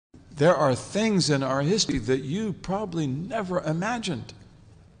There are things in our history that you probably never imagined.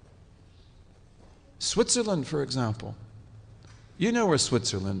 Switzerland, for example. You know where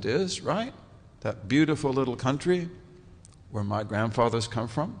Switzerland is, right? That beautiful little country where my grandfathers come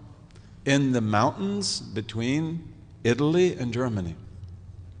from, in the mountains between Italy and Germany.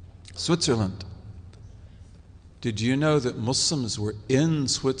 Switzerland. Did you know that Muslims were in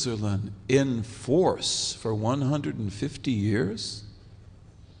Switzerland in force for 150 years?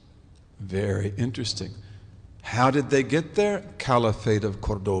 Very interesting. How did they get there? Caliphate of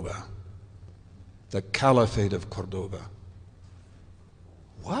Cordoba. The Caliphate of Cordoba.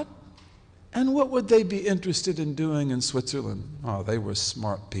 What? And what would they be interested in doing in Switzerland? Oh, they were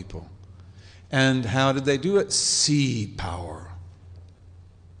smart people. And how did they do it? Sea power.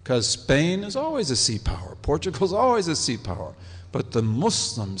 Because Spain is always a sea power. Portugal is always a sea power. But the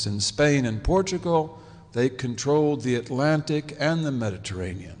Muslims in Spain and Portugal, they controlled the Atlantic and the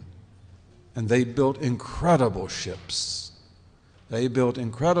Mediterranean. And they built incredible ships. They built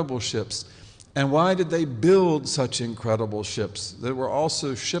incredible ships. And why did they build such incredible ships? There were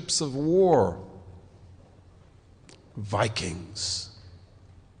also ships of war. Vikings.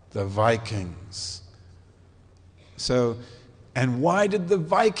 The Vikings. So, and why did the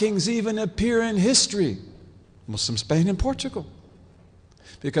Vikings even appear in history? Muslim Spain and Portugal.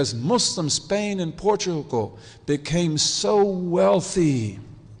 Because Muslim Spain and Portugal became so wealthy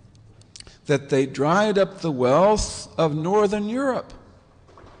that they dried up the wealth of Northern Europe.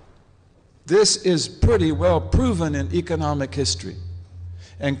 This is pretty well proven in economic history.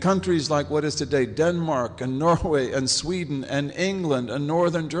 And countries like what is today Denmark and Norway and Sweden and England and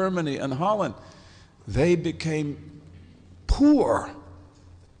Northern Germany and Holland, they became poor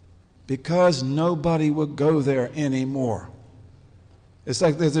because nobody would go there anymore. It's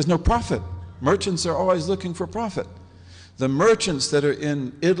like there's no profit. Merchants are always looking for profit. The merchants that are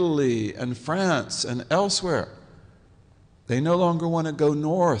in Italy and France and elsewhere, they no longer want to go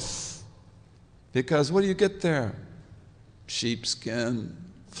north because what do you get there? Sheepskin,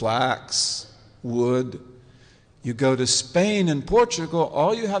 flax, wood. You go to Spain and Portugal,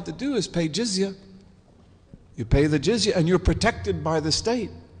 all you have to do is pay jizya. You pay the jizya and you're protected by the state.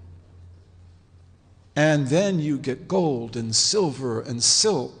 And then you get gold and silver and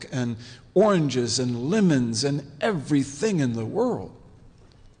silk and oranges and lemons and everything in the world.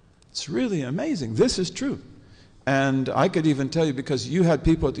 It's really amazing. This is true. And I could even tell you, because you had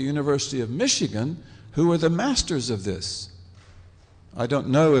people at the University of Michigan who were the masters of this. I don't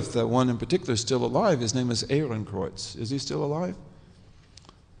know if the one in particular is still alive. His name is Ehrenkreuz. Is he still alive?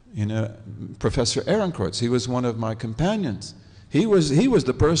 You know, Professor Ehrenkreuz. He was one of my companions. He was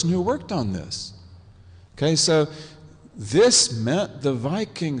the person who worked on this. Okay, so this meant the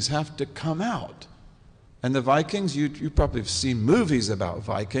Vikings have to come out. And the Vikings, you probably have seen movies about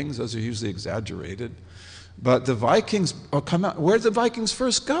Vikings. Those are usually exaggerated. But the Vikings come out. Where did the Vikings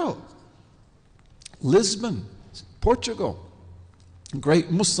first go? Lisbon, Portugal. Great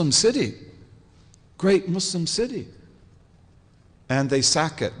Muslim city. Great Muslim city. And they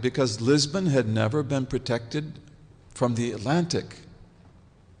sack it because Lisbon had never been protected from the Atlantic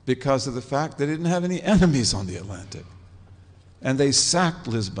because of the fact they didn't have any enemies on the Atlantic. And they sacked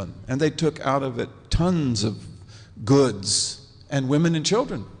Lisbon, and they took out of it tons of goods and women and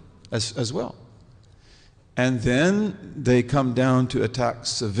children as well. And then they come down to attack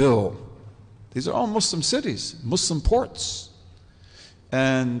Seville. These are all Muslim cities, Muslim ports.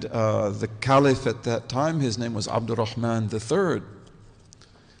 And the caliph at that time, his name was Abdurrahman III.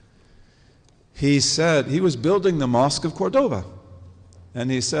 He said, he was building the Mosque of Cordoba. And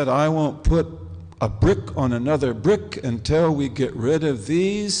he said, I won't put a brick on another brick until we get rid of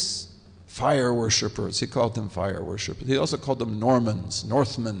these fire worshippers. He called them fire worshippers. He also called them Normans,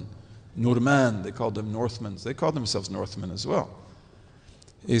 Northmen, Norman. They called them Northmans. They called themselves Northmen as well.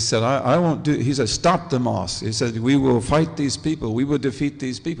 He said, I won't do, he said, stop the mosque. He said, we will fight these people. We will defeat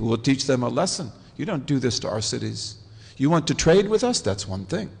these people. We'll teach them a lesson. You don't do this to our cities. You want to trade with us? That's one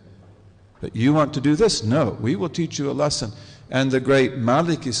thing. But you want to do this? No, we will teach you a lesson. And the great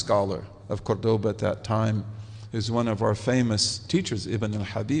Maliki scholar of Cordoba at that time is one of our famous teachers, Ibn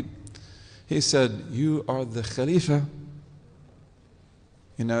al-Habib. He said, you are the Khalifa.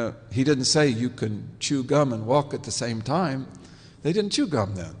 You know, he didn't say you can chew gum and walk at the same time. They didn't chew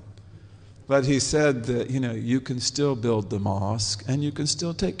gum then. But he said that, you know, you can still build the mosque and you can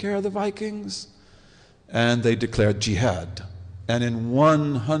still take care of the Vikings. And they declared jihad. And in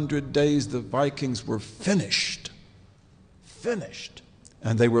 100 days, the Vikings were finished. Finished.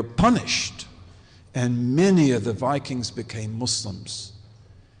 And they were punished. And many of the Vikings became Muslims.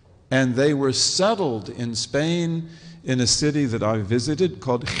 And they were settled in Spain in a city that I visited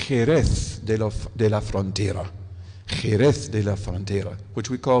called Jerez de la Frontera. Jerez de la Frontera, which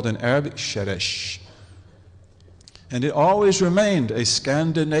we called in Arabic Sheresh. And it always remained a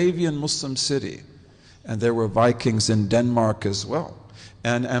Scandinavian Muslim city. And there were Vikings in Denmark as well.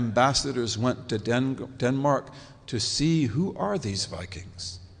 And ambassadors went to Denmark to see who are these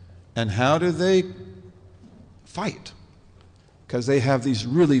Vikings and how do they fight. Because they have these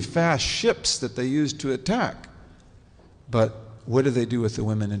really fast ships that they use to attack. But what do they do with the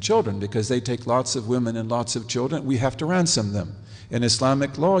women and children? Because they take lots of women and lots of children, we have to ransom them. In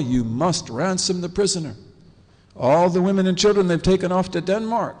Islamic law, you must ransom the prisoner. All the women and children they've taken off to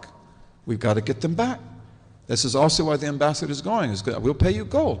Denmark, we've got to get them back. This is also why the ambassador is going. We'll pay you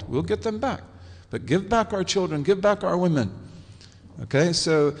gold. We'll get them back. But give back our children. Give back our women. Okay,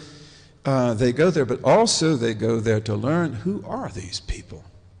 so they go there. But also they go there to learn who are these people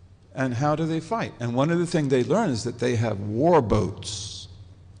and how do they fight. And one of the things they learn is that they have war boats.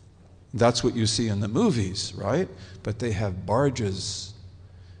 That's what you see in the movies, right? But they have barges.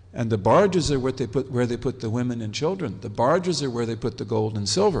 And the barges are where they put the women and children. The barges are where they put the gold and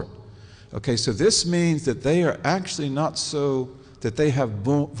silver. Okay, so this means that they are actually not so, that they have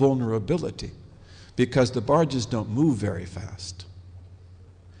vulnerability because the barges don't move very fast.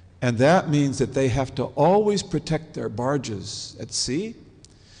 And that means that they have to always protect their barges at sea.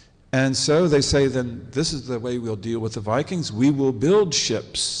 And so they say, then this is the way we'll deal with the Vikings. We will build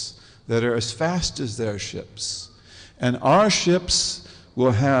ships that are as fast as their ships. And our ships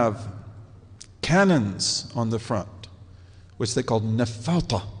will have cannons on the front, which they call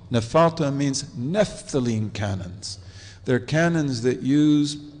nefalta. Nefalta means naphthalene cannons. They're cannons that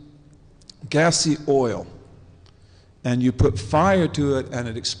use gassy oil. And you put fire to it and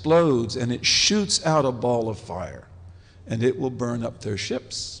it explodes and it shoots out a ball of fire. And it will burn up their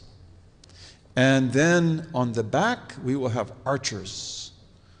ships. And then on the back we will have archers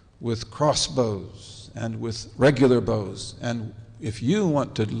with crossbows and with regular bows. And if you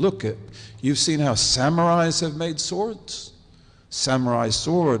want to look at, you've seen how samurais have made swords? Samurai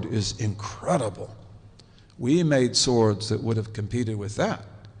sword is incredible. We made swords that would have competed with that.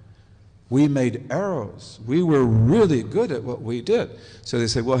 We made arrows. We were really good at what we did. So they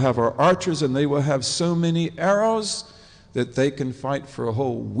said, we'll have our archers and they will have so many arrows that they can fight for a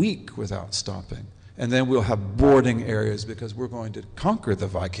whole week without stopping. And then we'll have boarding areas because we're going to conquer the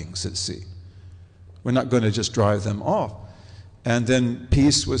Vikings at sea. We're not going to just drive them off. And then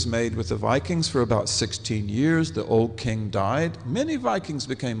peace was made with the Vikings for about 16 years. The old king died. Many Vikings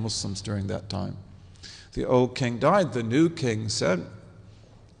became Muslims during that time. The old king died. The new king said,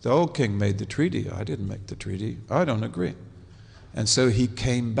 the old king made the treaty. I didn't make the treaty. I don't agree. And so he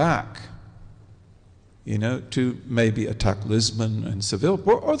came back, to maybe attack Lisbon and Seville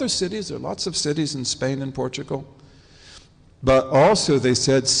or other cities. There are lots of cities in Spain and Portugal. But also they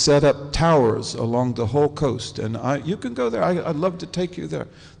said set up towers along the whole coast. And you can go there. I'd love to take you there.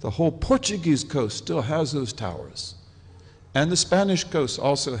 The whole Portuguese coast still has those towers. And the Spanish coast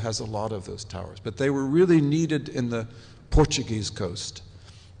also has a lot of those towers. But they were really needed in the Portuguese coast.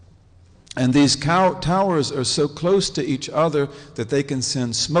 And these towers are so close to each other that they can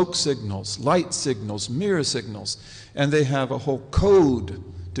send smoke signals, light signals, mirror signals. And they have a whole code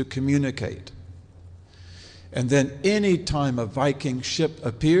to communicate. And then any time a Viking ship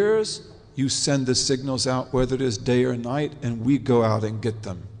appears, you send the signals out, whether it is day or night, and we go out and get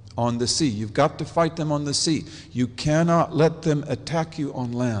them on the sea. You've got to fight them on the sea. You cannot let them attack you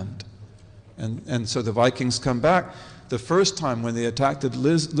on land. And so the Vikings come back. The first time when they attacked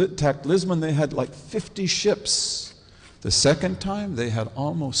Lisbon, they had like 50 ships. The second time, they had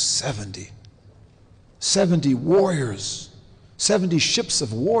almost 70. 70 warriors. 70 ships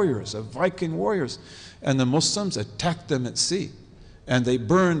of warriors, of Viking warriors. And the Muslims attacked them at sea. And they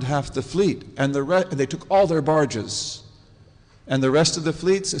burned half the fleet. And they took all their barges. And the rest of the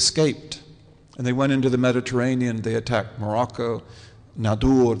fleets escaped. And they went into the Mediterranean. They attacked Morocco,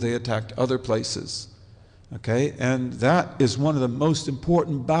 Nadur. They attacked other places. Okay? And that is one of the most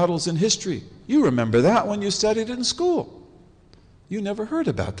important battles in history. You remember that when you studied in school. You never heard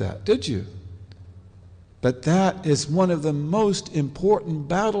about that, did you? But that is one of the most important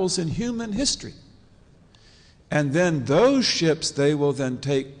battles in human history. And then those ships they will then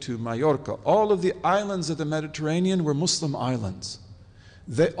take to Mallorca. All of the islands of the Mediterranean were Muslim islands.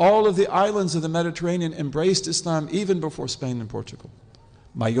 All of the islands of the Mediterranean embraced Islam even before Spain and Portugal.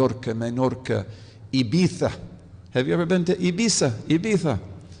 Mallorca, Menorca, Ibiza. Have you ever been to Ibiza? Ibiza.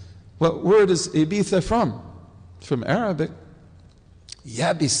 What word is Ibiza from? It's from Arabic.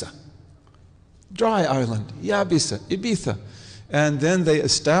 Yabisa. Dry island. Yabisa. Ibiza. And then they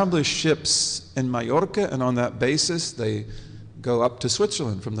establish ships in Mallorca, and on that basis they go up to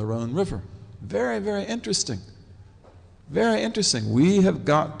Switzerland from the Rhone River. Very, very interesting. Very interesting. We have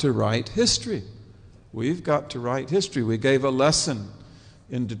got to write history. We've got to write history. We gave a lesson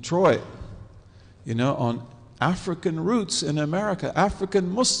in Detroit, on African roots in America, African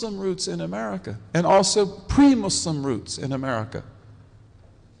Muslim roots in America, and also pre-Muslim roots in America.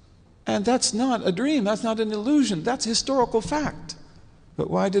 And that's not a dream, that's not an illusion, that's historical fact. But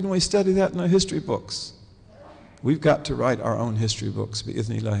why didn't we study that in our history books? We've got to write our own history books,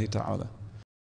 bi-idhnillahi ta'ala.